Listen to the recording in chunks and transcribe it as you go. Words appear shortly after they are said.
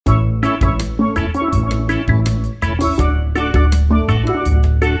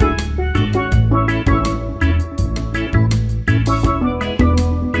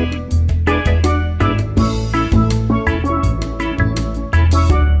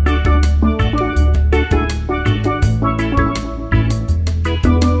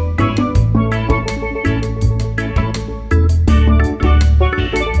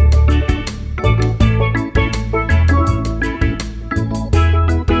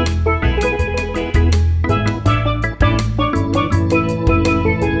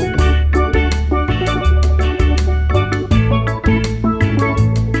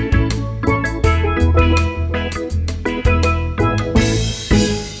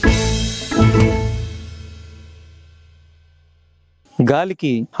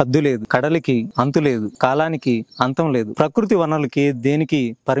గాలికి హద్దు లేదు, కడలికి అంతు లేదు, కాలానికి అంతం లేదు, ప్రకృతి వనరులకి దేనికి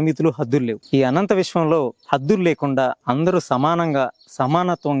పరిమితులు హద్దులు లేవు. ఈ అనంత విశ్వంలో హద్దులు లేకుండా అందరూ సమానంగా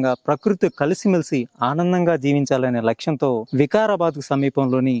సమానత్వంగా ప్రకృతి కలిసిమెలిసి ఆనందంగా జీవించాలనే లక్ష్యంతో వికారాబాద్ కు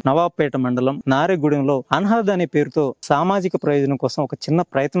సమీపంలోని నవాబ్పేట మండలం నారెగూడెంలో అనహద్ అనే పేరుతో సామాజిక ప్రయోజనం కోసం ఒక చిన్న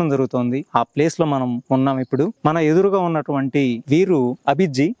ప్రయత్నం జరుగుతోంది. ఆ ప్లేస్ లో మనం ఉన్నాం. ఇప్పుడు మన ఎదురుగా ఉన్నటువంటి వీరు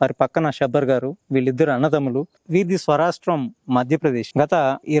అభిజ్జీ, వారి పక్కన షబ్బర్ గారు. వీళ్ళిద్దరు అన్నదమ్ములు. వీరిది స్వరాష్ట్రం మధ్యప్రదేశ్. గత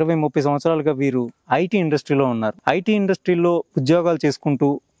 20-30 సంవత్సరాలుగా వీరు ఐటీ ఇండస్ట్రీలో ఉన్నారు. ఐటీ ఇండస్ట్రీలో ఉద్యోగాలు చేసుకుంటూ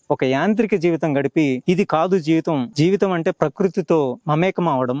ఒక యాంత్రిక జీవితం గడిపి, ఇది కాదు జీవితం, జీవితం అంటే ప్రకృతితో మమేకం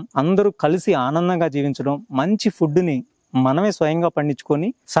అవడం, అందరూ కలిసి ఆనందంగా జీవించడం, మంచి ఫుడ్ ని మనమే స్వయంగా పండించుకొని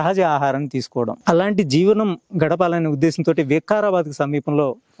సహజ ఆహారాన్ని తీసుకోవడం, అలాంటి జీవనం గడపాలనే ఉద్దేశంతో వికారాబాద్ కు సమీపంలో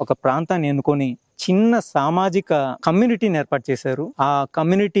ఒక ప్రాంతాన్ని ఎన్నుకొని చిన్న సామాజిక కమ్యూనిటీని ఏర్పాటు చేశారు. ఆ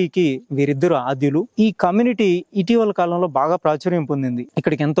కమ్యూనిటీకి వీరిద్దరు ఆద్యులు. ఈ కమ్యూనిటీ ఇటీవల కాలంలో బాగా ప్రాచుర్యం పొందింది.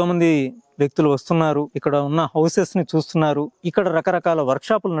 ఇక్కడికి ఎంతో మంది వ్యక్తులు వస్తున్నారు. ఇక్కడ ఉన్న హౌసెస్ ని చూస్తున్నారు. ఇక్కడ రకరకాల వర్క్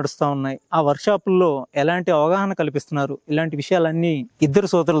షాపులు నడుస్తా ఉన్నాయి. ఆ వర్క్ షాపుల్లో ఎలాంటి అవగాహన కల్పిస్తున్నారు, ఇలాంటి విషయాలన్నీ ఇద్దరు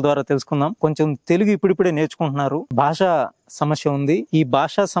సోదరుల ద్వారా తెలుసుకుందాం. కొంచెం తెలుగు ఇప్పుడిప్పుడే నేర్చుకుంటున్నారు. భాషా సమస్య ఉంది. ఈ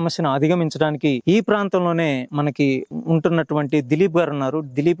భాషా సమస్యను అధిగమించడానికి ఈ ప్రాంతంలోనే మనకి ఉంటున్నటువంటి దిలీప్ గారు ఉన్నారు.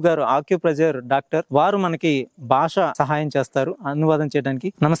 దిలీప్ గారు ఆక్యుప్రెజర్ డాక్టర్. వారు మనకి భాష సహాయం చేస్తారు అనువాదం చేయడానికి.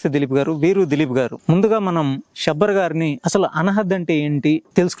 నమస్తే దిలీప్ గారు. వీరు దిలీప్ గారు. ముందుగా మనం షబ్బర్ గారిని అసలు అనహద్ అంటే ఏంటి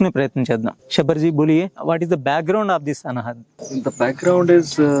తెలుసుకునే ప్రయత్నం చేద్దాం. Shabbar ji, boliye, what is the background of this Anahad? The background is,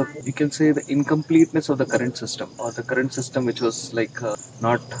 you can say, the incompleteness of the current system, or the current system which was like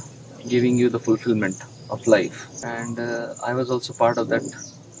not giving you the fulfillment of life. And I was also part of that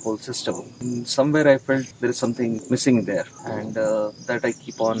whole system. Somewhere I felt there is something missing there, and that I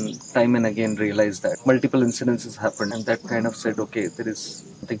keep on time and again realize that multiple incidences happened, and that kind of said, okay, there is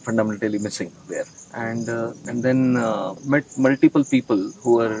something fundamentally missing there. And then met multiple people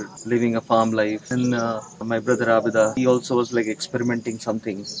who were living a farm life. And my brother Abida, he also was like experimenting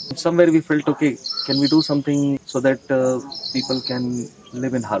something. Somewhere we felt, okay, can we do something so that people can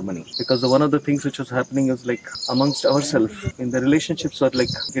live in harmony? Because one of the things which was happening is like amongst ourselves, in the relationships were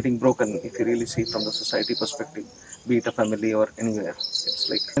like getting broken, if you really see from the society perspective, be it a family or anywhere. It's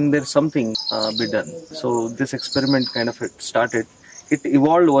like, and there's something be done. So this experiment kind of it started. It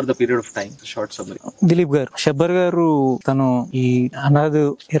evolved over the period of time. The short summary. Dilip గారు, షబ్బర్ గారు తను ఈ అనాథ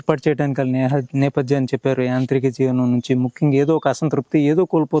ఏర్పాటు చేయడానికి నేపథ్యాన్ని చెప్పారు. యాంత్రిక జీవనం నుంచి ముఖ్యంగా ఏదో ఒక అసంతృప్తి, ఏదో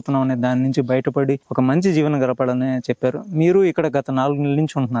కోల్పోతున్నాం అనే దాని నుంచి బయటపడి ఒక మంచి జీవనం గడపాలని చెప్పారు. మీరు ఇక్కడ గత 4 నెలల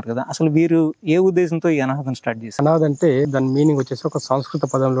నుంచి ఉంటున్నారు కదా, అసలు వీరు ఏ ఉద్దేశంతో ఈ అనాథను స్టార్ట్ చేశారు? అనాథ అంటే దాని మీనింగ్ వచ్చేసి ఒక సంస్కృత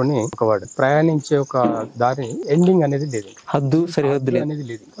పదంలోని ఒక వర్డ్. ప్రయాణించే ఒక దారి ఎండింగ్ అనేది లేదు, హద్దు సరిహద్దు అనేది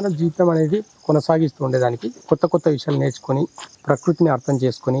లేదు. మన జీవితం అనేది కొనసాగిస్తూ ఉండేదానికి కొత్త కొత్త విషయాలు నేర్చుకుని ప్రకృతిని అర్థం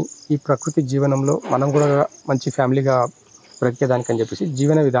చేసుకుని ఈ ప్రకృతి జీవనంలో మనం కూడా మంచి ఫ్యామిలీగా బ్రతికేదానికి అని చెప్పేసి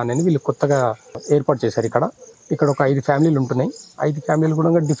జీవన విధానాన్ని వీళ్ళు కొత్తగా ఏర్పాటు చేశారు. ఇక్కడ ఒక 5 ఫ్యామిలీలు ఉంటున్నాయి. 5 ఫ్యామిలీలు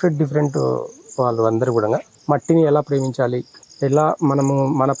కూడా డిఫరెంట్ వాళ్ళు అందరూ కూడా మట్టిని ఎలా ప్రేమించాలి, ఎలా మనము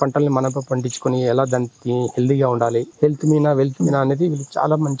మన పంటల్ని మనం పండించుకొని ఎలా దానికి హెల్దీగా ఉండాలి, హెల్త్ మీద వెల్త్ మీద అనేది వీళ్ళు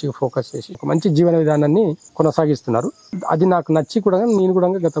చాలా మంచిగా ఫోకస్ చేసి ఒక మంచి జీవన విధానాన్ని కొనసాగిస్తున్నారు. అది నాకు నచ్చి కూడా నేను కూడా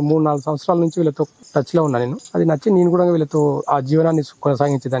గత 3-4 సంవత్సరాల నుంచి వీళ్ళతో టచ్ లో ఉన్నాను. అది నచ్చి నేను కూడా వీళ్ళతో ఆ జీవనాన్ని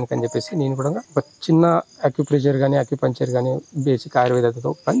కొనసాగించడానికి అని చెప్పేసి నేను కూడా ఒక చిన్న అక్యుప్రెషర్ కానీ అక్యుపంచర్ కానీ బేసిక్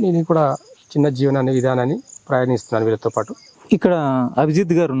ఆయుర్వేదతో నేను కూడా చిన్న జీవనాన్ని విధానాన్ని ప్రయాణిస్తున్నాను వీళ్ళతో పాటు. ఇక్కడ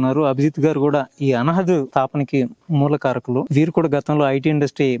అభిజిత్ గారు ఉన్నారు. అభిజిత్ గారు కూడా ఈ అనహద్ స్థాపనకి మూల కారకులు. వీరు కూడా గతంలో ఐటీ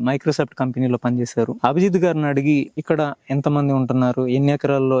ఇండస్ట్రీ మైక్రోసాఫ్ట్ కంపెనీలో పనిచేశారు. అభిజిత్ గారిని అడిగి ఇక్కడ ఎంతమంది ఉంటున్నారు, ఎన్ని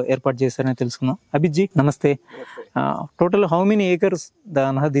ఎకరాల్లో ఏర్పాటు చేశారని తెలుసుకున్నాం. అభిజిత్, నమస్తే. Total how many acres the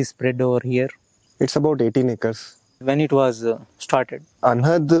అనహద్ is spread over here? It's about 18 acres. When it was started?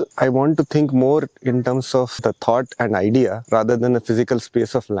 Anahad, I want to think more in terms of the thought and idea rather than the physical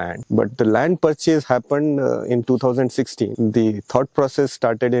space of land. But the land purchase happened in 2016. The thought process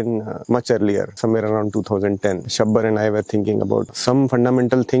started in much earlier, somewhere around 2010. Shabbar and I were thinking about some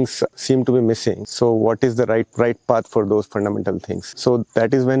fundamental things seem to be missing. So what is the right path for those fundamental things? So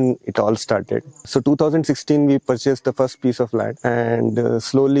that is when it all started. So 2016 we purchased the first piece of land, and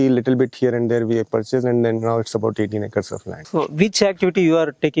slowly little bit here and there we purchased, and then now it's about 18 acres of land. So which activity you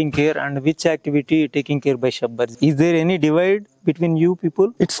are taking care and which activity taking care by Shabbar? Is there any divide between you people?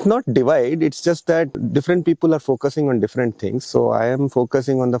 It's not divide, it's just that different people are focusing on different things. So I am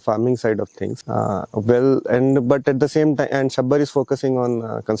focusing on the farming side of things, but at the same time, and Shabbar is focusing on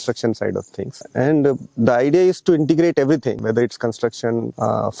construction side of things. And the idea is to integrate everything, whether it's construction,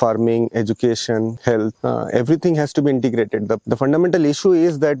 farming, education, health, everything has to be integrated. The fundamental issue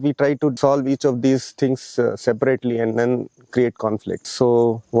is that we try to solve each of these things separately and then create conflict. So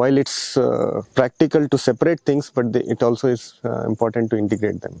while it's practical to separate things, but it also is important to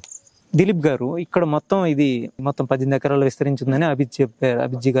integrate them. Dilip గారు, ఇక్కడ మొత్తం 18 ఎకరాలు విస్తరించిందని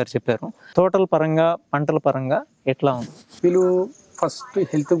అభిజ్జి గారు చెప్పారు. తోటల పరంగా, పంటల పరంగా ఎట్లా ఉంది? వీళ్ళు ఫస్ట్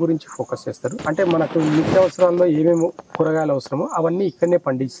హెల్త్ గురించి ఫోకస్ చేస్తారు. అంటే మనకు నిత్యావసరాల్లో ఏమేమి కూరగాయలు అవసరమో అవన్నీ ఇక్కడనే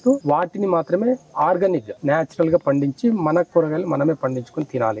పండిస్తూ వాటిని మాత్రమే ఆర్గానిక్ గా న్యాచురల్ గా పండించి మన కూరగాయలు మనమే పండించుకొని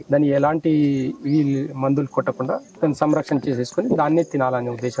తినాలి. దాన్ని ఎలాంటి మందులు కొట్టకుండా దాన్ని సంరక్షణ చేసేసుకుని దాన్నే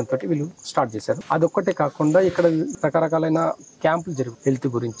తినాలనే ఉద్దేశంతో వీళ్ళు స్టార్ట్ చేశారు. అదొక్కటే కాకుండా ఇక్కడ రకరకాలైన క్యాంపులు జరుగుతాయి.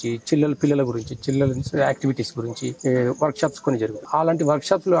 హెల్త్ గురించి, పిల్లల గురించి, చిల్డ్రన్ యాక్టివిటీస్ గురించి వర్క్ షాప్స్ కొన్ని జరుగుతాయి. అలాంటి వర్క్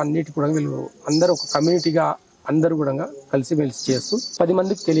షాప్స్ లో అన్నిటి కూడా వీళ్ళు అందరూ ఒక కమ్యూనిటీగా అందరూ కూడా కలిసిమెలిసి చేస్తూ 10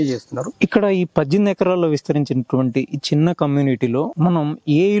 మందికి తెలియజేస్తున్నారు. ఇక్కడ ఈ 18 ఎకరాల్లో విస్తరించినటువంటి ఈ చిన్న కమ్యూనిటీలో మనం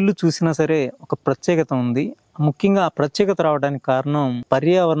ఏ ఇల్లు చూసినా సరే ఒక ప్రత్యేకత ఉంది. ముఖ్యంగా ఆ ప్రత్యేకత రావడానికి కారణం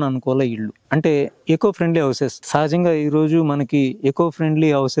పర్యావరణ అనుకూల ఇళ్ళు, అంటే ఎకో ఫ్రెండ్లీ హౌసెస్. సహజంగా ఈ రోజు మనకి ఎకో ఫ్రెండ్లీ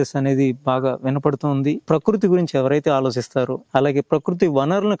హౌసెస్ అనేది బాగా వినపడుతుంది. ప్రకృతి గురించి ఎవరైతే ఆలోచిస్తారో, అలాగే ప్రకృతి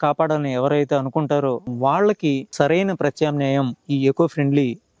వనరులను కాపాడాలని ఎవరైతే అనుకుంటారో వాళ్ళకి సరైన ప్రత్యామ్నాయం ఈ ఎకో ఫ్రెండ్లీ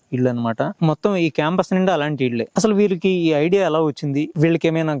ఇళ్ళు అనమాట. మొత్తం ఈ క్యాంపస్ నిండా అలాంటి ఇళ్ళే. అసలు వీళ్ళకి ఈ ఐడియా ఎలా వచ్చింది? వీళ్ళకి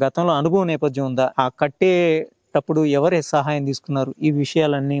ఏమైనా గతంలో అనుభవ నేపథ్యం ఉందా? ఆ కట్టేటప్పుడు ఎవరి సహాయం తీసుకున్నారు? ఈ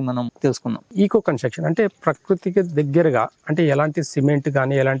విషయాలన్నీ మనం తెలుసుకుందాం. ఈకో కన్స్ట్రక్షన్ అంటే ప్రకృతికి దగ్గరగా, అంటే ఎలాంటి సిమెంట్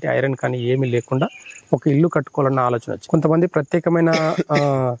కానీ ఎలాంటి ఐరన్ కానీ ఏమీ లేకుండా ఒక ఇల్లు కట్టుకోవాలన్న ఆలోచన వచ్చింది. కొంతమంది ప్రత్యేకమైన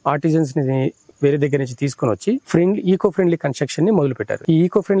ఆర్టిజన్స్ ని వేరే దగ్గర నుంచి తీసుకొని వచ్చి ఈకో ఫ్రెండ్లీ కన్స్ట్రక్షన్ ని మొదలు పెట్టారు. ఈ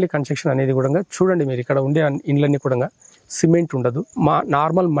ఈకో ఫ్రెండ్లీ కన్స్ట్రక్షన్ అనేది కూడా చూడండి, మీరు ఇక్కడ ఉండే ఇండ్లన్నీ కూడా సిమెంట్ ఉండదు.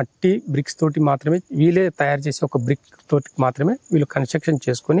 నార్మల్ మట్టి బ్రిక్స్ తోటి మాత్రమే వీళ్ళే తయారు చేసి ఒక బ్రిక్ తోటి మాత్రమే వీళ్ళు కన్స్ట్రక్షన్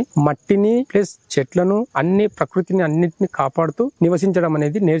చేసుకుని మట్టిని ప్లస్ చెట్లను అన్ని ప్రకృతిని అన్నింటిని కాపాడుతూ నివసించడం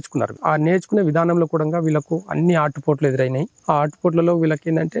అనేది నేర్చుకున్నారు. ఆ నేర్చుకునే విధానంలో కూడా వీళ్ళకు అన్ని ఆటుపోట్లు ఎదురైనాయి. ఆ ఆటుపోట్లలో వీళ్ళకి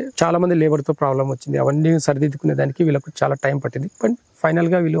ఏంటంటే చాలా మంది లేబర్ తో ప్రాబ్లం వచ్చింది. అవన్నీ సరిదిద్దుకునే దానికి వీళ్ళకు చాలా టైం పట్టింది. బట్ ఫైనల్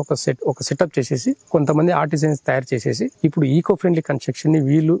గా వీళ్ళు ఒక సెటప్ చేసేసి కొంతమంది ఆర్టిజన్స్ తయారు చేసేసి ఇప్పుడు ఈకో ఫ్రెండ్లీ కన్స్ట్రక్షన్ ని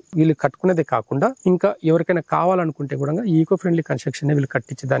వీళ్ళు కట్టుకునేదే కాకుండా ఇంకా ఎవరికైనా కావాలనుకుంటే కూడా ఈకో ఫ్రెండ్లీ కన్స్ట్రక్షన్ ని వీళ్ళు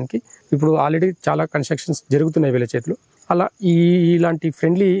కట్టించడానికి ఇప్పుడు ఆల్రెడీ చాలా కన్స్ట్రక్షన్స్ జరుగుతున్నాయి వీళ్ళ చేతిలో. అలా ఇలాంటి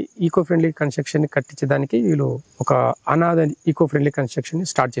ఈకో ఫ్రెండ్లీ కన్స్ట్రక్షన్ ని కట్టించడానికి వీళ్ళు ఒక అనాథ ఈకో ఫ్రెండ్లీ కన్స్ట్రక్షన్ ని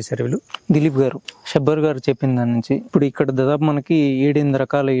స్టార్ట్ చేశారు వీళ్ళు. దిలీప్ గారు, షబ్బర్ గారు చెప్పిన దాని నుంచి ఇప్పుడు ఇక్కడ దాదాపు మనకి 7-8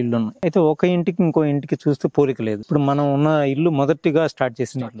 రకాల ఇళ్ళు ఉన్నాయి. అయితే ఒక ఇంటికి ఇంకో ఇంటికి చూస్తే పోలిక లేదు. ఇప్పుడు మనం ఉన్న ఇల్లు మొదటిగా స్టార్ట్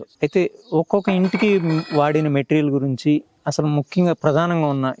చేసిన ఇల్లు అయితే ఒక్కొక్క ఇంటికి వాడిన మెటీరియల్ గురించి, అసలు ముఖ్యంగా ప్రధానంగా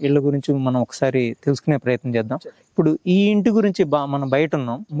ఉన్న ఇళ్ల గురించి మనం ఒకసారి తెలుసుకునే ప్రయత్నం చేద్దాం. ఇప్పుడు ఈ ఇంటి గురించి మనం బయట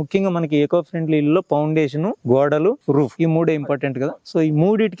ఉన్నాం. ముఖ్యంగా మనకి ఎకో ఫ్రెండ్లీ ఇల్లు ఫౌండేషన్, గోడలు, రూఫ్, ఈ మూడే ఇంపార్టెంట్ కదా. సో ఈ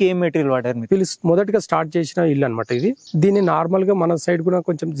మూడింటికి ఏం మెటీరియల్ వాడారు? వీళ్ళు మొదటిగా స్టార్ట్ చేసిన ఇల్లు అనమాట ఇది. దీన్ని నార్మల్ గా మన సైడ్ కూడా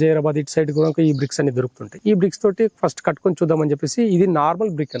కొంచెం జైరాబాద్ ఇటు సైడ్ కూడా ఈ బ్రిక్స్ అన్ని దొరుకుతుంటాయి. ఈ బ్రిక్స్ తోటి ఫస్ట్ కట్టుకొని చూద్దామని చెప్పేసి, ఇది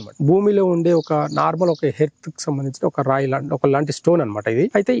నార్మల్ బ్రిక్ అనమాట. భూమిలో ఉండే ఒక నార్మల్ ఒక హెర్త్ కి సంబంధించిన ఒక రాయి లాంటి స్టోన్ అనమాట ఇది.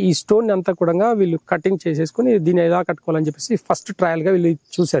 అయితే ఈ స్టోన్ అంతా కూడా వీళ్ళు కటింగ్ చేసేసుకుని దీన్ని ఎలా కట్టుకోవాలని చెప్పేసి ఫస్ట్ ట్రయల్ గా వీళ్ళు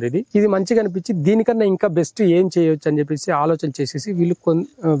చూసారు. ఇది మంచిగా అనిపించి దీనికన్నా ఇంకా బెస్ట్ ఏం చేయొచ్చు అని చెప్పేసి ఆలోచన చేసేసి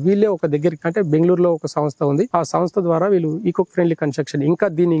వీళ్ళే ఒక దగ్గరికి, అంటే బెంగళూరులో ఒక సంస్థ ఉంది, ఆ సంస్థ ద్వారా వీళ్ళు ఈకో ఫ్రెండ్లీ కన్స్ట్రక్షన్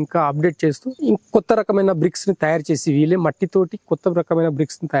దీన్ని ఇంకా అప్డేట్ చేస్తూ కొత్త రకమైన బ్రిక్స్ ని తయారు చేసి, వీళ్ళే మట్టితోటి కొత్త రకమైన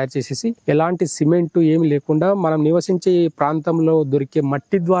బ్రిక్స్ ని తయారు చేసేసి ఎలాంటి సిమెంట్ ఏమి లేకుండా మనం నివసించే ప్రాంతంలో దొరికే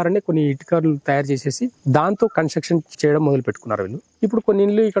మట్టి ద్వారానే కొన్ని ఇటుకలు తయారు చేసేసి దాంతో కన్స్ట్రక్షన్ చేయడం మొదలు పెట్టుకున్నారు వీళ్ళు. ఇప్పుడు కొన్ని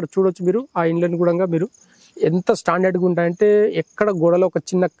ఇండ్లు ఇక్కడ చూడొచ్చు మీరు. ఆ ఇండ్లను కూడా మీరు ఎంత స్టాండర్డ్ గా ఉంటాయంటే ఎక్కడ గోడలో ఒక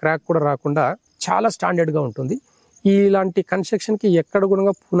చిన్న క్రాక్ కూడా రాకుండా చాలా స్టాండర్డ్ గా ఉంటుంది. ఇలాంటి కన్స్ట్రక్షన్ కి ఎక్కడ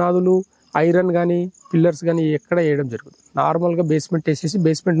కూడా పునాదులు, ఐరన్ గానీ, పిల్లర్స్ గానీ ఎక్కడ వేయడం జరుగుతుంది. నార్మల్ గా బేస్మెంట్ వేసేసి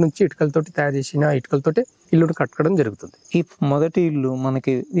బేస్మెంట్ నుంచి ఇటుకలతోటి తయారు చేసిన ఇటుకలతోటి ఇల్లును కట్టడం జరుగుతుంది. ఈ మొదటి ఇల్లు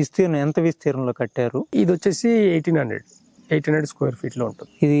మనకి విస్తీర్ణం ఎంత విస్తీర్ణంలో కట్టారు? ఇది వచ్చేసి 1800 స్క్వేర్ ఫీట్ లో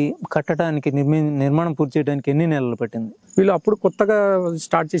ఉంటుంది. ఇది కట్టడానికి నిర్మాణం పూర్తి చేయడానికి ఎన్ని నెలలు పట్టింది? వీళ్ళు అప్పుడు కొత్తగా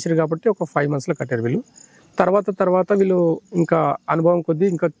స్టార్ట్ చేశారు కాబట్టి ఒక 5 months లో కట్టారు వీళ్ళు. తర్వాత వీళ్ళు ఇంకా అనుభవం కొద్దీ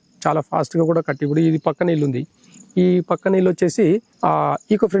ఇంకా చాలా ఫాస్ట్ గా కూడా కట్టి, ఇప్పుడు ఇది పక్కన ఇల్లు ఉంది. ఈ పక్కన ఇల్లు వచ్చేసి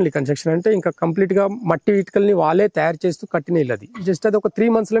ఈకో ఫ్రెండ్లీ కన్స్ట్రక్షన్, అంటే ఇంకా కంప్లీట్ గా మట్టి ఇటుకల్ని వాళ్ళే తయారు చేస్తూ కట్టిన ఇల్లు అది. జస్ట్ అది ఒక 3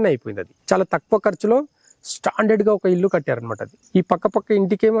 months లోనే అయిపోయింది. అది చాలా తక్కువ ఖర్చులో స్టాండర్డ్ గా ఒక ఇల్లు కట్టారనమాట. అది ఈ పక్క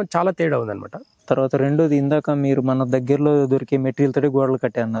ఇంటికేమో చాలా తేడా ఉందన్నమాట. తర్వాత రెండోది, ఇందాక మీరు మన దగ్గరలో దొరికే మెటీరియల్ తోటి గోడలు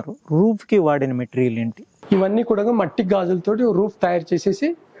కట్టారన్నారు. రూఫ్ కి వాడిన మెటీరియల్ ఏంటి? ఇవన్నీ కూడా మట్టి గాజులతోటి రూఫ్ తయారు చేసేసి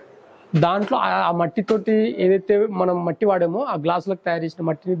దాంట్లో ఆ మట్టితోటి ఏదైతే మనం మట్టి వాడామో ఆ గ్లాసులకు తయారు చేసిన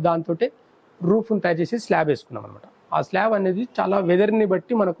మట్టిని దాంతో రూఫ్ తయారు చేసి స్లాబ్ వేసుకున్నాం అనమాట. ఆ స్లాబ్ అనేది చాలా వెదర్ని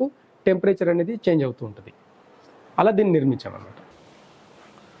బట్టి మనకు టెంపరేచర్ అనేది చేంజ్ అవుతూ ఉంటుంది. అలా దీన్ని నిర్మించామన్నమాట.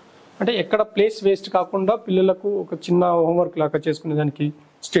 అంటే ఎక్కడ ప్లేస్ వేస్ట్ కాకుండా పిల్లలకు ఒక చిన్న హోంవర్క్ లాగా చేసుకునే దానికి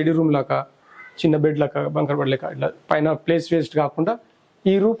స్టడీ రూమ్ లాగా, చిన్న బెడ్ లాగా, బంకర్ బెడ్ లాగా ఇట్లా పైన ప్లేస్ వేస్ట్ కాకుండా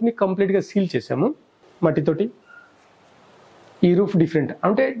ఈ రూఫ్ని కంప్లీట్గా సీల్ చేసాము మట్టితోటి. ఈ రూఫ్ డిఫరెంట్,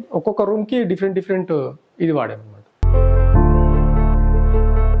 అంటే ఒక్కొక్క రూమ్కి డిఫరెంట్ ఇది వాడాము అనమాట.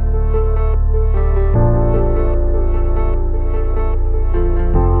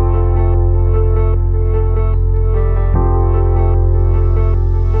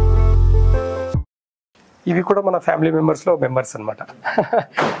 ఇవి కూడా మన ఫ్యామిలీ మెంబర్స్లో మెంబర్స్ అనమాట.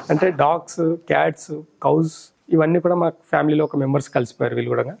 అంటే డాగ్స్, క్యాట్స్, కౌస్ ఇవన్నీ కూడా మా ఫ్యామిలీలో ఒక మెంబర్స్ కలిసిపోయారు.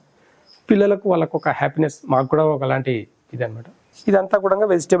 వీళ్ళు కూడా పిల్లలకు వాళ్ళకు ఒక హ్యాపీనెస్, మాకు కూడా ఒక అలాంటి ఇది అనమాట. ఇదంతా కూడా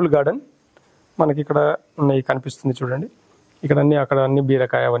వెజిటేబుల్ గార్డెన్ మనకి ఇక్కడ ఉన్నాయి, కనిపిస్తుంది చూడండి. ఇక్కడ అన్ని, అక్కడ అన్ని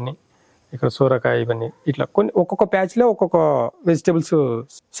బీరకాయ అవన్నీ, ఇక్కడ సోరకాయ ఇవన్నీ, ఇట్లా కొన్ని ఒక్కొక్క ప్యాచ్లో ఒక్కొక్క వెజిటేబుల్స్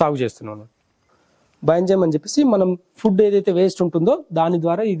సాగు చేస్తున్నాం. బయోఎంజైమ్ అని చెప్పేసి మనం ఫుడ్ ఏదైతే వేస్ట్ ఉంటుందో దాని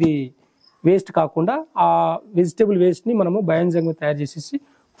ద్వారా ఇది వేస్ట్ కాకుండా ఆ వెజిటేబుల్ వేస్ట్ని మనము బయోఎంజైమ్గా తయారు చేసేసి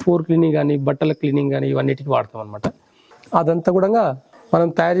ఫ్లోర్ క్లీనింగ్ కానీ, బట్టల క్లీనింగ్ కానీ ఇవన్నిటికి వాడతాం అనమాట. అదంతా కూడా మనం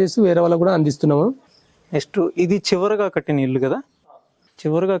తయారు చేసి వేరే వాళ్ళకు కూడా అందిస్తున్నాము. నెక్స్ట్ ఇది చివరగా కట్టిన ఇల్లు కదా.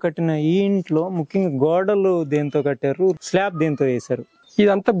 చివరగా కట్టిన ఈ ఇంట్లో ముఖ్యంగా గోడలు దేంతో కట్టారు, స్లాబ్ దేంతో వేశారు?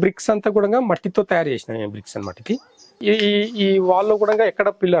 ఇదంతా బ్రిక్స్ అంతా కూడా మట్టితో తయారు చేసిన బ్రిక్స్ అనమాట. ఈ వాల్లో కూడా ఎక్కడ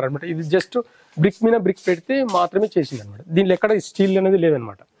పిల్లర్ అనమాట. ఇది జస్ట్ బ్రిక్ మీద బ్రిక్ పెడితే మాత్రమే చేసింది అనమాట. దీనిలో ఎక్కడ స్టీల్ అనేది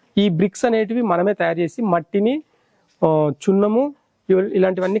లేదనమాట. ఈ బ్రిక్స్ అనేటివి మనమే తయారు చేసి మట్టిని, చున్నము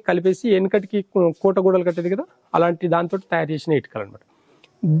ఇలాంటివన్నీ కలిపేసి వెనకటికి కోట గోడలు కట్టేది కదా, అలాంటి దాంతో తయారు చేసిన ఇటుకలు అనమాట.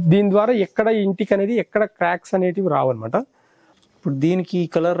 దీని ద్వారా ఎక్కడ ఇంటికి అనేది ఎక్కడ క్రాక్స్ అనేటివి రావన్నమాట. ఇప్పుడు దీనికి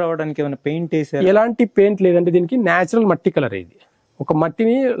కలర్ రావడానికి ఏమైనా పెయింట్ వేసారు? ఎలాంటి పెయింట్ లేదంటే దీనికి న్యాచురల్ మట్టి కలర్. ఇది ఒక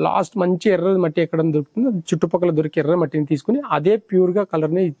మట్టిని లాస్ట్ మంచి ఎర్ర మట్టి ఎక్కడ దొరుకుతుందో చుట్టుపక్కల దొరికి ఎర్ర మట్టిని తీసుకుని అదే ప్యూర్గా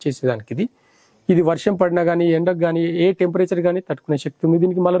కలర్ని ఇచ్చేసేదానికి ఇది వర్షం పడినా కానీ, ఎండకు కానీ, ఏ టెంపరేచర్ కానీ తట్టుకునే శక్తి ఉంది.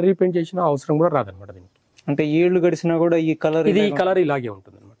 దీనికి మళ్ళీ రీపెయింట్ చేసిన అవసరం కూడా రాదనమాట. దీనికి అంటే ఏళ్ళు గడిచినా కూడా ఈ కలర్ ఇలాగే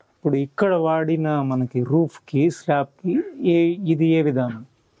ఉంటుంది అనమాట. ఇప్పుడు ఇక్కడ వాడిన మనకి రూఫ్ కి, స్లాబ్ కి ఇది ఏ విధానం?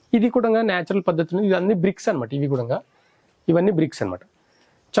 ఇది కూడా న్యాచురల్ పద్ధతిలో ఇది అన్ని బ్రిక్స్ అనమాట. ఇవన్నీ బ్రిక్స్ అనమాట.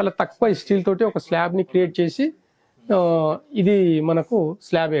 చాలా తక్కువ స్టీల్ తోటి ఒక స్లాబ్ని క్రియేట్ చేసి ఇది మనకు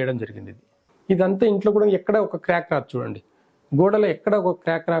స్లాబ్ వేయడం జరిగింది. ఇదంతా ఇంట్లో కూడా ఎక్కడ ఒక క్రాక్ రాదు చూడండి. గోడలో ఎక్కడ ఒక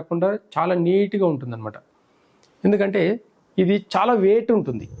క్రాక్ రాకుండా చాలా నీట్గా ఉంటుంది అనమాట. ఎందుకంటే ఇది చాలా వెయిట్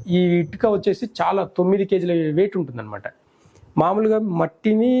ఉంటుంది. ఈ ఇటుక వచ్చేసి చాలా 9 కేజీల వెయిట్ ఉంటుంది అనమాట. మామూలుగా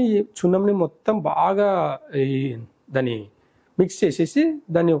మట్టిని, చున్నంని మొత్తం బాగా దాన్ని మిక్స్ చేసేసి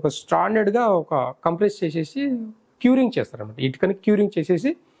దాన్ని ఒక స్టాండర్డ్గా ఒక కంప్రెస్ చేసేసి క్యూరింగ్ చేస్తారన్నమాట. ఇటుకని క్యూరింగ్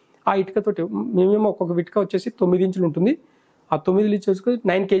చేసేసి ఆ ఇటుకతోటి మినిమం ఒక్కొక్క ఇటుక వచ్చేసి 9 ఇంచులు ఉంటుంది. ఆ 9 ఇంచులు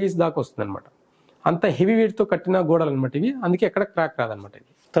 9 కేజీస్ దాకా వస్తుంది అనమాట. అంత హెవీ వెయిట్తో కట్టిన గోడలు అనమాట ఇవి. అందుకే ఎక్కడ క్రాక్ రాదనమాట.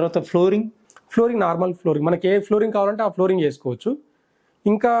 ఇది తర్వాత ఫ్లోరింగ్ నార్మల్ ఫ్లోరింగ్, మనకి ఏ ఫ్లోరింగ్ కావాలంటే ఆ ఫ్లోరింగ్ వేసుకోవచ్చు.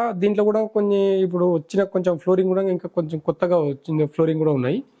 ఇంకా దీంట్లో కూడా కొన్ని ఇప్పుడు వచ్చిన కొంచెం ఫ్లోరింగ్ కూడా ఇంకా కొంచెం కొత్తగా వచ్చిన ఫ్లోరింగ్ కూడా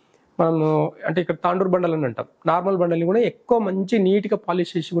ఉన్నాయి. మనం అంటే ఇక్కడ తాండూరు బండలు అని అంటాం. నార్మల్ బండల్ని కూడా ఎక్కువ మంచి నీట్గా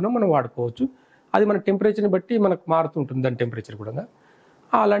పాలిష్ చేసి కూడా మనం వాడుకోవచ్చు. అది మన టెంపరేచర్ని బట్టి మనకు మారుతుంటుంది దాని టెంపరేచర్ కూడా.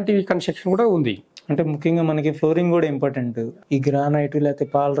 అలాంటి కన్స్ట్రక్షన్ కూడా ఉంది. అంటే ముఖ్యంగా మనకి ఫ్లోరింగ్ కూడా ఇంపార్టెంట్. ఈ గ్రానైట్ లేకపోతే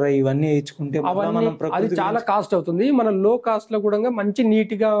పాలరాయి ఇవన్నీ వేయించుకుంటే అది చాలా కాస్ట్ అవుతుంది. మన లో కాస్ట్ లో కూడా మంచి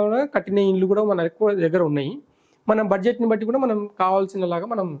నీట్ గా కట్టిన ఇల్లు కూడా మన ఎక్కువ దగ్గర ఉన్నాయి. మన బడ్జెట్ ని బట్టి కూడా మనం కావాల్సిన లాగా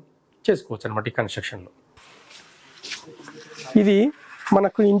మనం చేసుకోవచ్చు అనమాట. ఈ కన్స్ట్రక్షన్ లో ఇది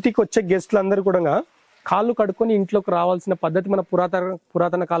మనకు ఇంటికి వచ్చే గెస్ట్లు అందరూ కూడా కాళ్ళు కడుక్కొని ఇంట్లోకి రావాల్సిన పద్ధతి మన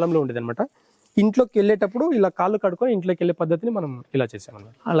పురాతన కాలంలో ఉండేది అనమాట. ఇంట్లోకి వెళ్ళేటప్పుడు ఇలా కాళ్ళు కడుక్కొని ఇంట్లోకి వెళ్ళే పద్ధతిని మనం ఇలా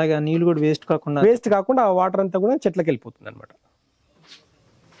చేసామన్నమాట. అలాగే నీళ్ళు కూడా వేస్ట్ కాకుండా ఆ వాటర్ అంతా కూడా చెట్లకి వెళ్ళిపోతుంది అనమాట.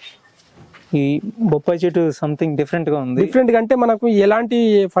 ఈ బొప్పాయి చెట్టు సంథింగ్ డిఫరెంట్ గా ఉంది. డిఫరెంట్ గా అంటే మనకు ఎలాంటి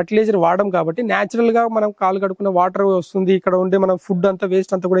ఫర్టిలైజర్ వాడడం కాబట్టి న్యాచురల్ గా మనం కాళ్ళు కడుక్కున్న వాటర్ వస్తుంది. ఇక్కడ ఉండే మనం ఫుడ్ అంతా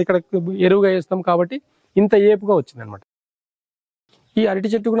వేస్ట్ అంతా కూడా ఇక్కడ ఎరువుగా వేస్తాం కాబట్టి ఇంత ఏపుగా వచ్చింది అనమాట. ఈ అరటి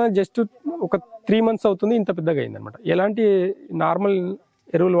చెట్టు కూడా జస్ట్ ఒక 3 months అవుతుంది, ఇంత పెద్దగా అయింది అనమాట. ఎలాంటి నార్మల్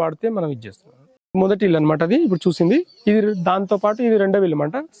ఎరువులు వాడితే మనం ఇది చేస్తున్నాం. మొదటి ఇల్లు అనమాట అది ఇప్పుడు చూసింది. ఇది దాంతో పాటు ఇది రెండవ ఇల్లు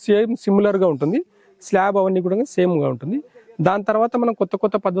అనమాట. సేమ్ సిమిలర్ గా ఉంటుంది. స్లాబ్ అవన్నీ కూడా సేమ్ గా ఉంటుంది. దాని తర్వాత మనం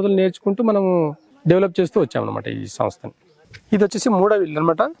కొత్త పద్ధతులు నేర్చుకుంటూ మనం డెవలప్ చేస్తూ వచ్చామన్నమాట ఈ సంస్థని. ఇది వచ్చేసి మూడవ ఇల్లు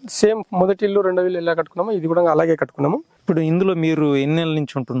అనమాట. సేమ్ మొదటి ఇల్లు రెండవ ఇల్లు ఎలా కట్టుకున్నామో ఇది కూడా అలాగే కట్టుకున్నాము. ఇప్పుడు ఇందులో మీరు ఎన్ని నెలల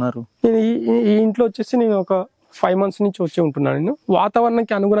నుంచి ఉంటున్నారు? ఈ ఇంట్లో వచ్చేసి నేను ఒక 5 months నుంచి వచ్చి ఉంటున్నాను. నేను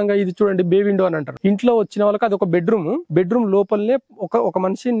వాతావరణానికి అనుగుణంగా ఇది చూడండి బే విండో అని అంటారు. ఇంట్లో వచ్చిన వాళ్ళకి అది ఒక బెడ్రూమ్ లోపలనే ఒక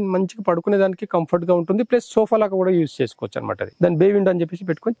మనిషి మంచిగా పడుకునే దానికి కంఫర్ట్ గా ఉంటుంది. ప్లస్ సోఫా లాగా కూడా యూజ్ చేసుకోవచ్చు అనమాట. అది దాని బే విండో అని చెప్పేసి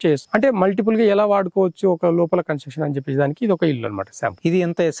పెట్టుకొని అంటే మల్టిపుల్ గా ఎలా వాడుకోవచ్చు ఒక లోపల కన్స్ట్రక్షన్ అని చెప్పేసి దానికి ఇది ఒక ఇల్లు అనమాట. ఇది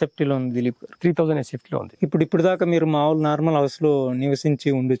ఎంత ఎస్ఎఫ్టీ లో ఉంది దిలీప్? 3000 ఎస్ఎఫ్టీ లో ఉంది. ఇప్పుడు దాకా మీరు మామూలు నార్మల్ హౌస్ లో నివసించి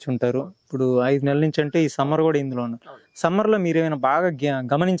ఉండొచ్చుంటారు. ఇప్పుడు 5 నెలల నుంచి అంటే ఈ సమ్మర్ కూడా ఇందులో ఉన్నారు. సమ్మర్ లో మీరు ఏమైనా బాగా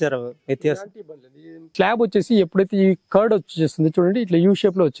గమనించారా వ్యత్యాసం? స్లాబ్ వచ్చేసి ఎప్పుడైతే ఈ కర్డ్ వచ్చేస్తుంది చూడండి, ఇట్లా యూ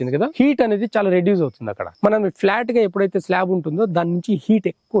షేప్ లో వచ్చింది కదా, హీట్ అనేది చాలా రెడ్యూస్ అవుతుంది. అక్కడ మనం ఫ్లాట్ గా ఎప్పుడైతే స్లాబ్ ఉంటుందో దాని నుంచి హీట్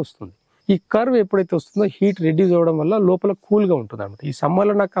ఎక్కువ వస్తుంది. ఈ కర్వ్ ఎప్పుడైతే వస్తుందో హీట్ రెడ్యూస్ అవ్వడం వల్ల లోపల కూల్ గా ఉంటుంది అనమాట. ఈ సమ్మర్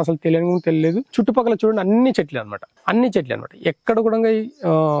లో నాకు అసలు తెలియలేదు. చుట్టుపక్కల చూడండి అన్ని చెట్లే అనమాట, ఎక్కడ కూడా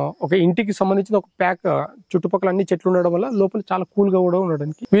ఒక ఇంటికి సంబంధించిన ఒక ప్యాక్ చుట్టుపక్కల అన్ని చెట్లు ఉండడం వల్ల లోపల చాలా కూల్ గా కూడా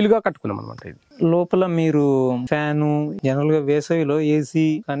ఉండడానికి వీలుగా కట్టుకున్నాం అనమాట. ఇది లోపల మీరు ఫ్యాను జనరల్ గా వేసవిలో ఏసీ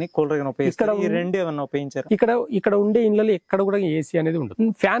కానీ కూలర్ ఉపయోగిస్తారు, ఈ రెండు ఏమన్నా ఉపయోగించారు? ఇక్కడ ఉండే ఇళ్ళలో ఎక్కడ కూడా ఏసీ అనేది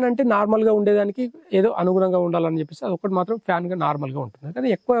ఉండదు. ఫ్యాన్ అంటే నార్మల్ గా ఉండేదానికి ఏదో అనుగుణంగా ఉండాలని చెప్పేసి అది ఒకటి మాత్రం ఫ్యాన్ గా నార్మల్ గా ఉంటుంది, కానీ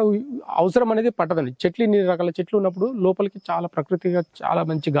ఎక్కువ అవసరం అనేది పట్టదండి. చెట్లు ఇన్ని రకాల చెట్లు ఉన్నప్పుడు లోపలికి చాలా ప్రకృతిగా చాలా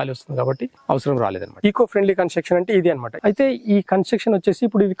మంచి గాలి వస్తుంది కాబట్టి అవసరం రాలేదన్నమాట. ఈకో ఫ్రెండ్లీ కన్స్ట్రక్షన్ అంటే ఇది అనమాట. అయితే ఈ కన్స్ట్రక్షన్ వచ్చేసి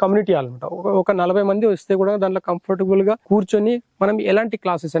ఇప్పుడు ఇది కమ్యూనిటీ హాల్ అనమాట. ఒక 40 మంది వస్తే కూడా దాంట్లో కంఫర్టబుల్ గా కూర్చొని మనం ఎలాంటి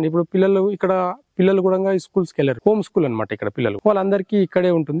క్లాసెస్ అని, ఇప్పుడు పిల్లలు కూడా స్కూల్స్కి వెళ్ళారు, హోమ్ స్కూల్ అనమాట. ఇక్కడ పిల్లలు వాళ్ళందరికీ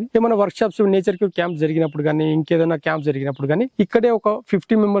ఇక్కడే ఉంటుంది. ఏమైనా వర్క్ షాప్స్ నేచర్ క్యాంప్ జరిగినప్పుడు కానీ ఇంకేదైనా క్యాంప్ జరిగినప్పుడు కానీ ఇక్కడే ఒక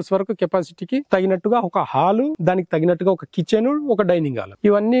 50 మెంబర్స్ వరకు కెపాసిటీకి తగినట్టుగా ఒక హాలు, దానికి తగినట్టుగా ఒక కిచెన్, ఒక డైనింగ్ హాల్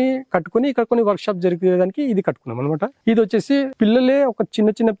ఇవన్నీ కట్టుకుని ఇక్కడ కొన్ని వర్క్ షాప్ జరిగేదానికి ఇది కట్టుకున్నాం అనమాట. ఇది వచ్చేసి ఒక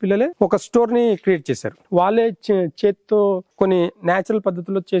చిన్న పిల్లలే ఒక స్టోర్ ని క్రియేట్ చేశారు. వాళ్ళే చేత్తో కొన్ని నేచురల్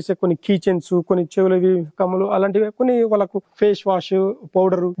పద్ధతిలో చేసే కొన్ని కిచెన్స్, కొన్ని చెవులవి కమ్మలు అలాంటివి కొన్ని వాళ్ళకు face wash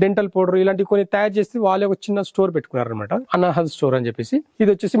powder, dental powder ఇలాంటివి కొన్ని తయారు చేసి వాళ్ళే ఒక చిన్న స్టోర్ పెట్టుకున్నారు అనమాట, అనహద్ స్టోర్ అని చెప్పేసి. ఇది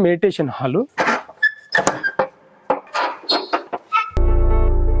వచ్చేసి మెడిటేషన్ హాల్.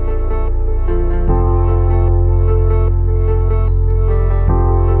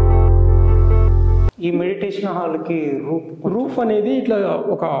 ఈ మెడిటేషన్ హాల్ కి రూఫ్ అనేది ఇట్లా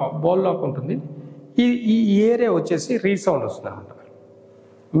ఒక బాల్ లాక్ ఉంటుంది. ఈ ఏరియా వచ్చేసి రీసౌండ్ వస్తుంది అనమాట.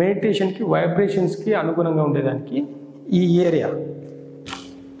 మెడిటేషన్ కి వైబ్రేషన్స్ కి అనుగుణంగా ఉండేదానికి ఈ ఏరియా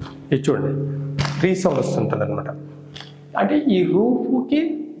ఇది చూడండి రీసౌండ్ వస్తుంటుంది అనమాట. అంటే ఈ రూఫ్కి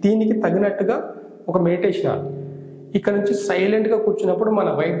దీనికి తగినట్టుగా ఒక మెడిటేషన్ హాల్. ఇక్కడ నుంచి సైలెంట్ గా కూర్చున్నప్పుడు మన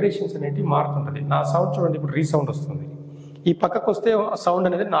వైబ్రేషన్స్ అనేవి మారుతుంటది. నా సౌండ్ చూడండి ఇప్పుడు రీసౌండ్ వస్తుంది, ఈ పక్కకు వస్తే సౌండ్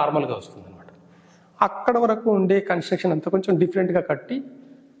అనేది నార్మల్ గా వస్తుంది అనమాట. అక్కడ వరకు ఉండే కన్స్ట్రక్షన్ అంతా కొంచెం డిఫరెంట్ గా కట్టి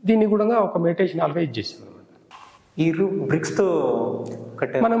దీన్ని కూడా ఒక మెడిటేషన్ హాల్ గా ఇచ్చేసాం అనమాట. ఈ రూఫ్ బ్రిక్స్ తో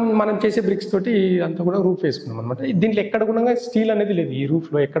మనం చేసే బ్రిక్స్ తోటి అంతా కూడా రూఫ్ వేసుకున్నాం అనమాట. దీంట్లో ఎక్కడ కూడా స్టీల్ అనేది లేదు, ఈ రూఫ్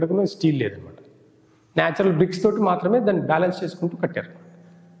లో ఎక్కడ కూడా స్టీల్ లేదనమాట. న్యాచురల్ బ్రిక్స్ తోటి మాత్రమే దాన్ని బ్యాలెన్స్ చేసుకుంటూ కట్టారు.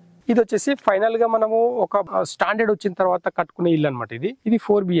 ఇది వచ్చేసి ఫైనల్ గా మనము ఒక స్టాండర్డ్ వచ్చిన తర్వాత కట్టుకునే ఇల్లు అనమాట. ఇది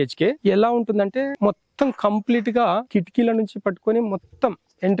 4 BHK. ఎలా ఉంటుందంటే మొత్తం కంప్లీట్ గా కిటికీల నుంచి పట్టుకొని మొత్తం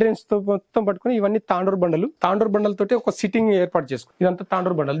ఎంట్రెన్స్ తో మొత్తం పట్టుకొని ఇవన్నీ తాండూరు బండలతోటి ఒక సిట్టింగ్ ఏర్పాటు చేసుకుని ఇదంతా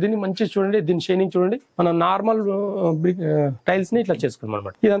తాండూరు బండలు. దీన్ని మంచిగా చూడండి, దీని షైనింగ్ చూడండి. మనం నార్మల్ టైల్స్ ని ఇట్లా చేసుకున్నాం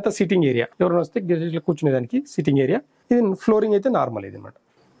అనమాట. ఇదంతా సిట్టింగ్ ఏరియా, ఎవరైనా వస్తే ఇట్లా కూర్చునేదానికి సిట్టింగ్ ఏరియా. ఇది ఫ్లోరింగ్ అయితే నార్మల్ ఇది అనమాట.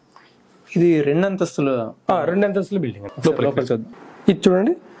 ఇది 2 అంతస్తుల బిల్డింగ్. ఇది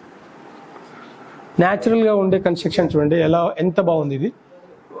చూడండి న్యాచురల్ గా ఉండే కన్స్ట్రక్షన్ చూడండి ఎంత బాగుంది. ఇది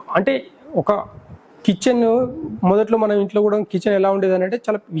అంటే ఒక కిచెన్ మొదట్లో మన ఇంట్లో కూడా కిచెన్ ఎలా ఉండేది అంటే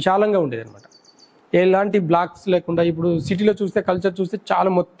చాలా విశాలంగా ఉండేది అనమాట. ఎలాంటి బ్లాక్స్ లేకుండా, ఇప్పుడు సిటీలో చూస్తే కల్చర్ చూస్తే చాలా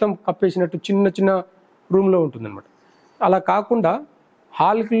మొత్తం కప్పేసినట్టు చిన్న రూమ్ లో ఉంటుంది అనమాట. అలా కాకుండా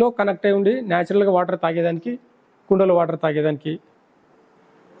హాల్లో కనెక్ట్ అయి ఉండి న్యాచురల్గా వాటర్ తాగేదానికి, కుండలో వాటర్ తాగేదానికి,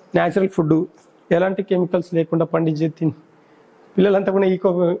 న్యాచురల్ ఫుడ్ ఎలాంటి కెమికల్స్ లేకుండా పండించే పిల్లలంతా కూడా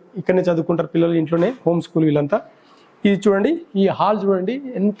ఇక్కడనే చదువుకుంటారు పిల్లలు, ఇంట్లోనే హోమ్ స్కూల్ వీళ్ళంతా. ఇది చూడండి, ఈ హాల్ చూడండి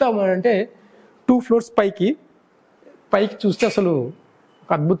ఎంత అంటే 2 floors పైకి చూస్తే అసలు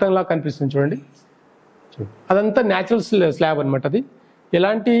ఒక అద్భుతంగా కనిపిస్తుంది చూడండి. అదంతా న్యాచురల్ స్లాబ్ అనమాట. అది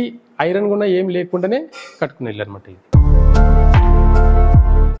ఎలాంటి ఐరన్ కూడా ఏం లేకుండానే కట్టుకునే ఇల్లు అనమాట.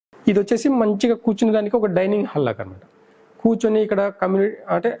 ఇది వచ్చేసి మంచిగా కూర్చునే దానికి ఒక డైనింగ్ హాల్ లాగా అనమాట. కూర్చొని ఇక్కడ కమ్యూనిటీ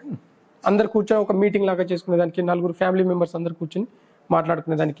అంటే అందరు కూర్చొని ఒక మీటింగ్ లాగా చేసుకునే దానికి, 4 ఫ్యామిలీ మెంబర్స్ అందరు కూర్చొని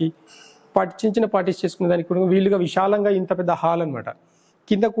మాట్లాడుకునే దానికి, చిన్న పార్టీస్ చేసుకునే దానికి కూడా వీలుగా విశాలంగా ఇంత పెద్ద హాల్ అనమాట.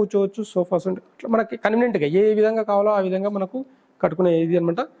 కింద కూర్చోవచ్చు, సోఫాస్ ఉంటాయి, అట్లా మనకి కన్వీనియంట్గా ఏ విధంగా కావాలో ఆ విధంగా మనకు కట్టుకునే ఇది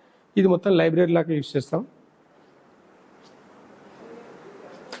అనమాట. ఇది మొత్తం లైబ్రరీ లాగా యూజ్ చేస్తాం.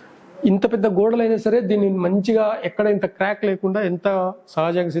 ఇంత పెద్ద గోడలు అయినా సరే దీన్ని మంచిగా ఎక్కడ ఇంత క్రాక్ లేకుండా ఎంత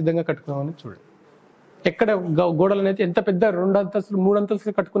సహజంగా సిద్ధంగా కట్టుకున్నామని చూడండి. ఎక్కడ గోడలు అనేది ఎంత పెద్ద 2 అంతస్తులు 3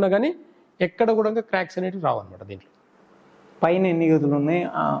 అంతస్తులు కట్టుకున్నా కానీ ఎక్కడ కూడా క్రాక్స్ అనేవి రావన్నమాట. దీంట్లో పైన ఎన్ని గదులు ఉన్నాయి?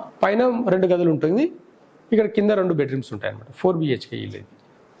 పైన 2 గదులు ఉంటుంది, ఇక్కడ కింద 2 బెడ్రూమ్స్ ఉంటాయి అనమాట. 4 BHK ఇల్లు.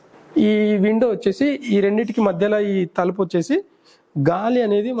 ఈ విండో వచ్చేసి ఈ రెండింటికి మధ్యలో ఈ తలుపు వచ్చేసి గాలి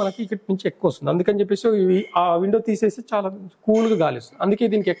అనేది మనకి ఇక్కడి నుంచి ఎక్కువ వస్తుంది. అందుకని చెప్పేసి ఆ విండో తీసేసి చాలా కూల్గా గాలి వస్తుంది. అందుకే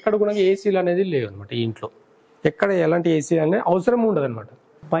దీనికి ఎక్కడ కూడా ఏసీలు అనేది లేవు అనమాట. ఈ ఇంట్లో ఎక్కడ ఎలాంటి ఏసీ అనేది అవసరం ఉండదు అనమాట.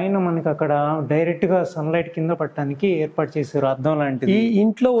 పైన మనకి అక్కడ డైరెక్ట్ గా సన్లైట్ కింద పట్టడానికి ఏర్పాటు చేశారు అద్దం లాంటిది. ఈ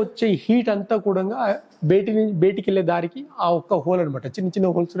ఇంట్లో వచ్చే హీట్ అంతా కూడా బయటికి వెళ్ళే దారికి ఆ ఒక్క హోల్ అనమాట.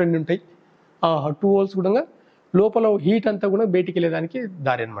 చిన్న హోల్స్ 2 ఉంటాయి. ఆ 2 హోల్స్ కూడా లోపల హీట్ అంతా కూడా బయటికి వెళ్ళేదానికి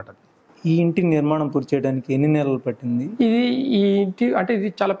దారి అనమాట. ఈ ఇంటి నిర్మాణం పూర్తి చేయడానికి ఎన్ని నెలలు పట్టింది? ఈ ఇంటి అంటే ఇది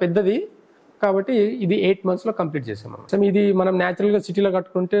చాలా పెద్దది. కాబట్టి ఇది 8 months లో కంప్లీట్ చేసాం మనం. సో ఇది మనం న్యాచురల్ గా సిటీలో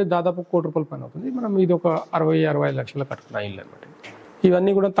కట్టుకుంటే దాదాపు ₹1,00,00,000 పైన అవుతుంది. మనం ఇది ఒక 60-65 లక్షలు కట్టుకున్న ఇల్లు అనమాట.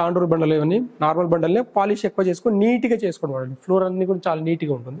 ఇవన్నీ కూడా తాండూరు బండలు, ఇవన్నీ నార్మల్ బండలనే పాలిష్ ఎక్కువ చేసుకొని నీట్గా చేసుకోవడం వాడండి. ఫ్లోర్ అన్ని కూడా చాలా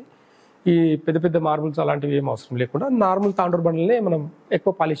నీట్గా ఉంటుంది. ఈ పెద్ద పెద్ద మార్బుల్స్ అలాంటివి ఏం అవసరం లేకుండా నార్మల్ తాండూరు బండలనే మనం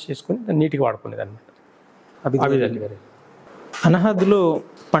ఎక్కువ పాలిష్ చేసుకొని నీట్గా వాడుకునేది అనమాట. అనహద్లో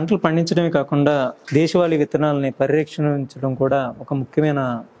పంటలు పండించడమే కాకుండా దేశవాళీ విత్తనాలని పరిరక్షించడం కూడా ఒక ముఖ్యమైన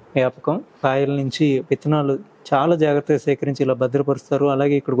వ్యాపకం. కాయల నుంచి విత్తనాలు చాలా జాగ్రత్తగా సేకరించి ఇలా భద్రపరుస్తారు.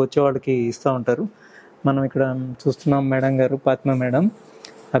 అలాగే ఇక్కడికి వచ్చే వాళ్ళకి ఇస్తూ ఉంటారు. మనం ఇక్కడ చూస్తున్నాం మేడం గారు, ఫాతిమా మేడం,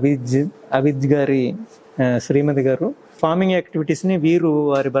 అభిజ్ గారి శ్రీమతి గారు ఫార్మింగ్ యాక్టివిటీస్ ని వీరు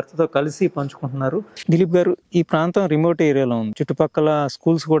వారి భర్తతో కలిసి పంచుకుంటున్నారు. దిలీప్ గారు, ఈ ప్రాంతం రిమోట్ ఏరియాలో ఉంది, చుట్టుపక్కల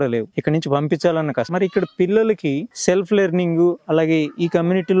స్కూల్స్ కూడా లేవు, ఇక్కడ నుంచి పంపించాలన్న కష్టం. మరి ఇక్కడ పిల్లలకి సెల్ఫ్ లెర్నింగ్, అలాగే ఈ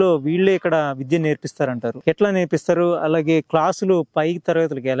కమ్యూనిటీలో వీళ్ళే ఇక్కడ విద్య నేర్పిస్తారంటారు. ఎట్లా నేర్పిస్తారు? అలాగే క్లాసులు పై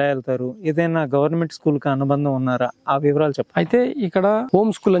తరగతులకు ఎలా వెళ్తారు? ఏదైనా గవర్నమెంట్ స్కూల్ కి అనుబంధం ఉన్నారా? ఆ వివరాలు చెప్పండి. అయితే ఇక్కడ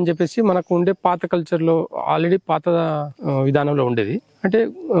హోమ్ స్కూల్ అని చెప్పేసి మనకు ఉండే పాత కల్చర్ లో ఆల్రెడీ పాత విధానంలో ఉండేది. అంటే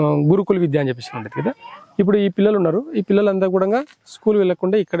గురుకుల విద్య అని చెప్పేసి ఉండేది కదా. ఇప్పుడు ఈ పిల్లలు ఉన్నారు, ఈ పిల్లలంతా కూడా స్కూల్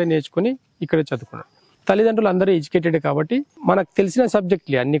వెళ్లకుండా ఇక్కడే నేర్చుకుని ఇక్కడే చదువుకున్నారు. తల్లిదండ్రులు అందరూ ఎడ్యుకేటెడ్ కాబట్టి మనకు తెలిసిన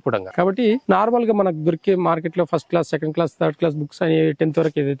సబ్జెక్టులు అన్ని కూడా. కాబట్టి నార్మల్ గా మనకు దొరికే మార్కెట్ లో 1st class, 2nd class, 3rd class books అని 10th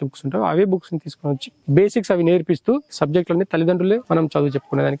వరకు ఏదైతే బుక్స్ ఉంటాయో అవే బుక్స్ ని తీసుకొని వచ్చి బేసిక్స్ అవి నేర్పిస్తూ సబ్జెక్టులన్నీ తల్లిదండ్రులే మనం చదువు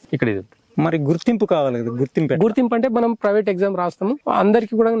చెప్పుకునేదానికి ఇక్కడ ఇది. మరి గుర్తింపు కావాలి కదా, గుర్తింపు అంటే మనం ప్రైవేట్ ఎగ్జామ్ రాస్తాము,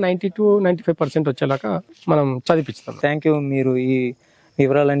 అందరికి కూడా 90-95% వచ్చేలాగా మనం చదివిస్తాం. థ్యాంక్ యూ, మీరు ఈ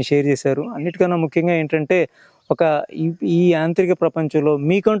వివరాలన్నీ షేర్ చేశారు. అన్నిటికన్నా ముఖ్యంగా ఏంటంటే ఒక ఈ యాంత్రిక ప్రపంచంలో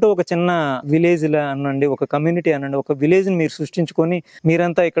మీకంటూ ఒక చిన్న విలేజ్ అనండి, ఒక కమ్యూనిటీ అనండి, ఒక విలేజ్ ని మీరు సృష్టించుకొని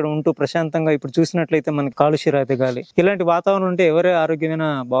మీరంతా ఇక్కడ ఉంటూ ప్రశాంతంగా, ఇప్పుడు చూసినట్లయితే మనకి కాలుష్య రహిత గాలి, ఇలాంటి వాతావరణం ఉంటే ఎవరే ఆరోగ్యమైనా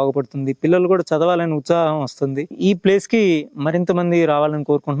బాగుపడుతుంది, పిల్లలు కూడా చదవాలని ఉత్సాహం వస్తుంది. ఈ ప్లేస్ కి మరింత మంది రావాలని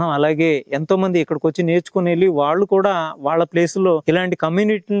కోరుకుంటున్నాం. అలాగే ఎంతో మంది ఇక్కడికి వచ్చి నేర్చుకుని వెళ్ళి వాళ్ళు కూడా వాళ్ళ ప్లేస్ లో ఇలాంటి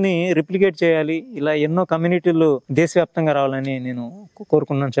కమ్యూనిటీని రిప్లికేట్ చేయాలి. ఇలా ఎన్నో కమ్యూనిటీలు దేశవ్యాప్తంగా రావాలని నేను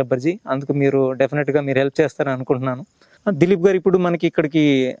కోరుకున్నాను షబ్బర్జీ. అందుకు మీరు డెఫినెట్ గా మీరు హెల్ప్ చేస్తారని అనుకుంటున్నాను. దిలీప్ గారు, ఇప్పుడు మనకి ఇక్కడికి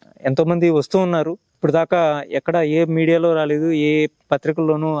ఎంతో మంది వస్తూ ఉన్నారు. ఇప్పుడు దాకా ఎక్కడ ఏ మీడియాలో రాలేదు, ఏ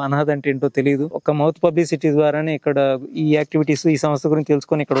పత్రికల్లోనూ అనాథ అంటే ఏంటో తెలియదు. ఒక మౌత్ పబ్లిసిటీ ద్వారానే ఇక్కడ ఈ యాక్టివిటీస్, ఈ సంస్థ గురించి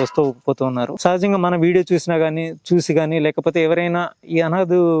తెలుసుకొని ఇక్కడ వస్తూ పోతూ ఉన్నారు. సహజంగా మన వీడియో చూసి కానీ లేకపోతే ఎవరైనా ఈ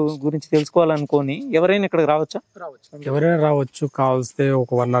అనాథ గురించి తెలుసుకోవాలనుకోని ఎవరైనా ఇక్కడ రావచ్చా? ఎవరైనా రావచ్చు, కావాల్స్తే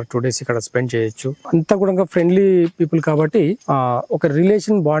ఒక 1 or 2 days ఇక్కడ స్పెండ్ చేయొచ్చు. అంతా కూడా ఫ్రెండ్లీ పీపుల్ కాబట్టి ఒక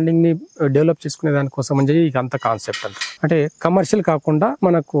రిలేషన్ బాండింగ్ ని డెవలప్ చేసుకునే దానికోసం అని చెప్పి అంత కాన్సెప్ట్ అంటే కమర్షియల్ కాకుండా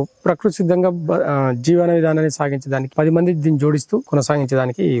మనకు ప్రకృతి సిద్ధంగా జీవన విధానాన్ని సాగించడానికి 10 మంది దీన్ని జోడిస్తూ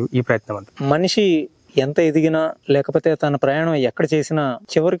కొనసాగించడానికి ఈ ప్రయత్నం అంతా. మనిషి ఎంత ఎదిగినా లేకపోతే తన ప్రయాణం ఎక్కడ చేసినా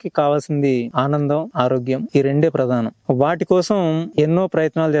చివరికి కావాల్సింది ఆనందం, ఆరోగ్యం. ఈ రెండే ప్రధానం. వాటి కోసం ఎన్నో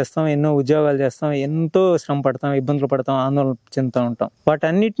ప్రయత్నాలు చేస్తాం, ఎన్నో ఉద్యోగాలు చేస్తాం, ఎంతో శ్రమ పడతాం, ఇబ్బందులు పడతాం, ఆందోళన చెందుతూ ఉంటాం.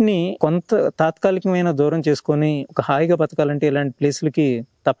 వాటన్నిటిని కొంత తాత్కాలికమైన దూరం చేసుకొని ఒక హాయిగా బతకాలంటే ఇలాంటి ప్లేస్లకి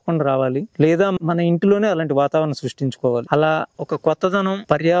తప్పకుండా రావాలి, లేదా మన ఇంటిలోనే అలాంటి వాతావరణం సృష్టించుకోవాలి. అలా ఒక కొత్తదనం,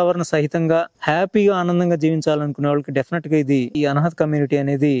 పర్యావరణ సహితంగా హ్యాపీగా ఆనందంగా జీవించాలనుకునే వాళ్ళకి డెఫినెట్ గా ఇది ఈ అనాథ కమ్యూనిటీ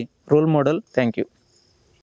అనేది రోల్ మోడల్. Thank you.